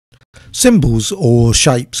Symbols or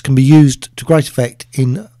shapes can be used to great effect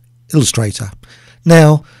in Illustrator.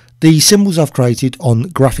 Now, the symbols I've created on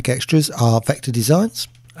Graphicxtras are vector designs,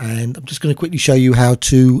 and I'm just going to quickly show you how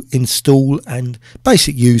to install and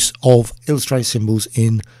basic use of Illustrator symbols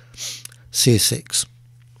in CS6.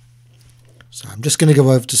 So I'm just going to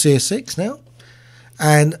go over to CS6 now,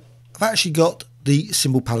 and I've actually got the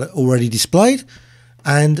symbol palette already displayed,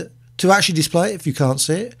 and to actually display it, if you can't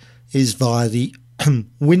see it, is via the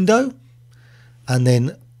window and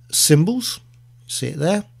then symbols. See it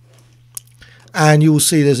there, and you will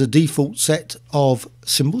see there's a default set of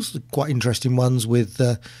symbols, quite interesting ones with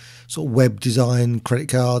sort of web design, credit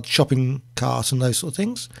card, shopping cart and those sort of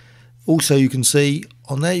things. Also you can see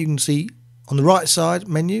on there, you can see on the right side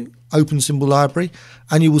menu, open symbol library,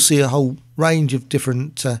 and you will see a whole range of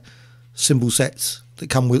different symbol sets that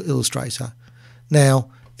come with Illustrator. Now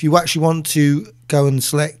if you actually want to go and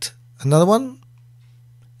select another one,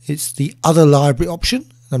 it's the other library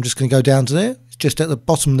option. I'm just going to go down to there. It's just at the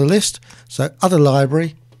bottom of the list. So other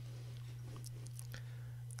library.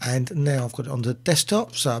 And now I've got it on the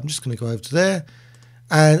desktop. So I'm just going to go over to there.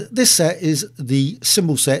 And this set is the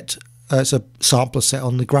symbol set. It's a sampler set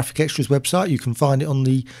on the Graphicxtras website. You can find it on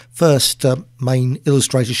the first main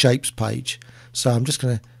Illustrator shapes page. So I'm just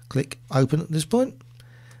going to click open at this point.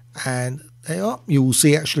 And there you are. You will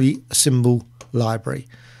see actually a symbol library.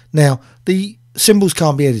 Now the symbols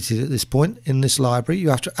can't be edited at this point in this library. You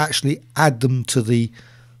have to actually add them to the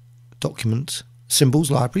document symbols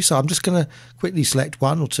library. So I'm just going to quickly select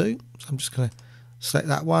one or two. So I'm just going to select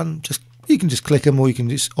that one. You can just click them, or you can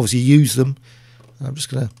just obviously use them. I'm just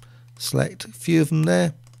going to select a few of them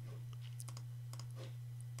there.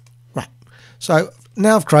 Right. So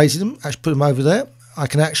now I've created them. Actually put them over there. I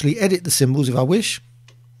can actually edit the symbols if I wish.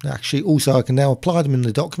 Actually, also I can now apply them in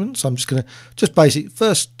the document. So I'm just going to basic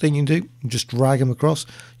first thing you can do, just drag them across,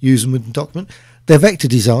 use them with the document. They're vector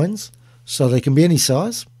designs, so they can be any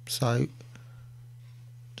size. So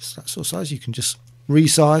just that sort of size. You can just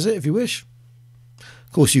resize it if you wish.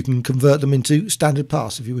 Of course, you can convert them into standard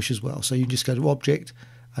paths if you wish as well. So you just go to Object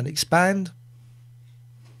and Expand,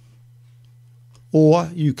 or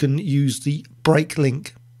you can use the break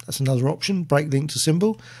link. That's another option. Break link to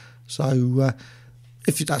symbol. So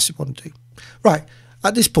if that's what you want to do. Right,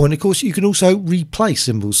 at this point, of course, you can also replace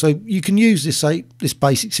symbols. So you can use this, say, this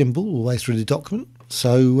basic symbol all the way through the document.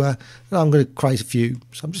 So I'm going to create a few.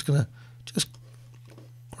 So I'm just going to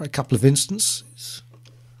create a couple of instances.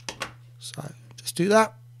 So just do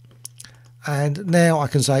that. And now I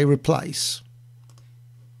can say replace.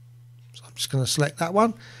 So I'm just going to select that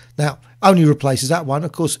one. Now, only replaces that one.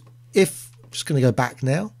 Of course, I'm just going to go back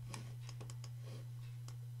now.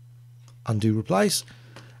 Undo replace.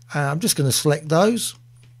 I'm just going to select those,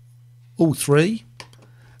 all three,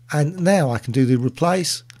 and now I can do the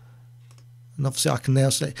replace, and obviously I can now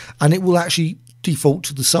select, and it will actually default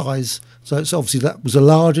to the size. So it's obviously that was a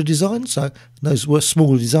larger design, so those were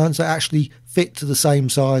smaller designs that actually fit to the same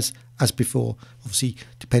size as before, obviously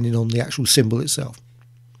depending on the actual symbol itself.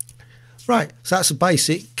 Right, so that's a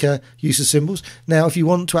basic use of symbols. Now if you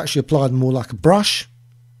want to actually apply them more like a brush,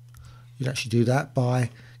 you can actually do that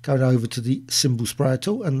by going over to the symbol sprayer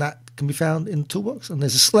tool, and that can be found in the toolbox, and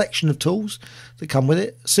there's a selection of tools that come with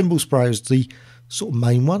it. Symbol sprayer is the sort of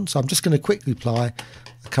main one, so I'm just going to quickly apply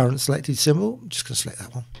the current selected symbol. I'm just going to select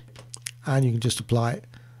that one, and you can just apply it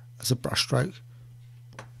as a brush stroke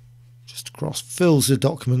just across, fills the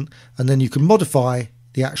document, and then you can modify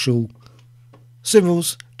the actual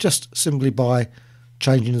symbols just simply by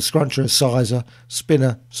changing the scruncher, sizer,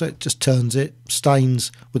 spinner, so it just turns it,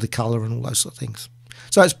 stains with the colour and all those sort of things.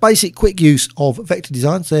 So it's basic quick use of vector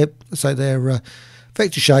designs. They're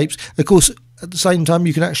vector shapes. Of course, at the same time,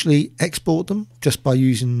 you can actually export them just by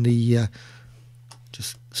using the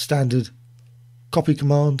just standard copy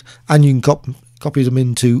command, and you can copy them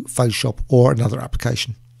into Photoshop or another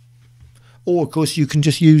application. Or, of course, you can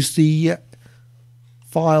just use the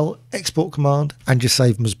file export command and just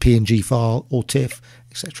save them as PNG file or TIFF,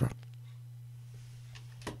 etc.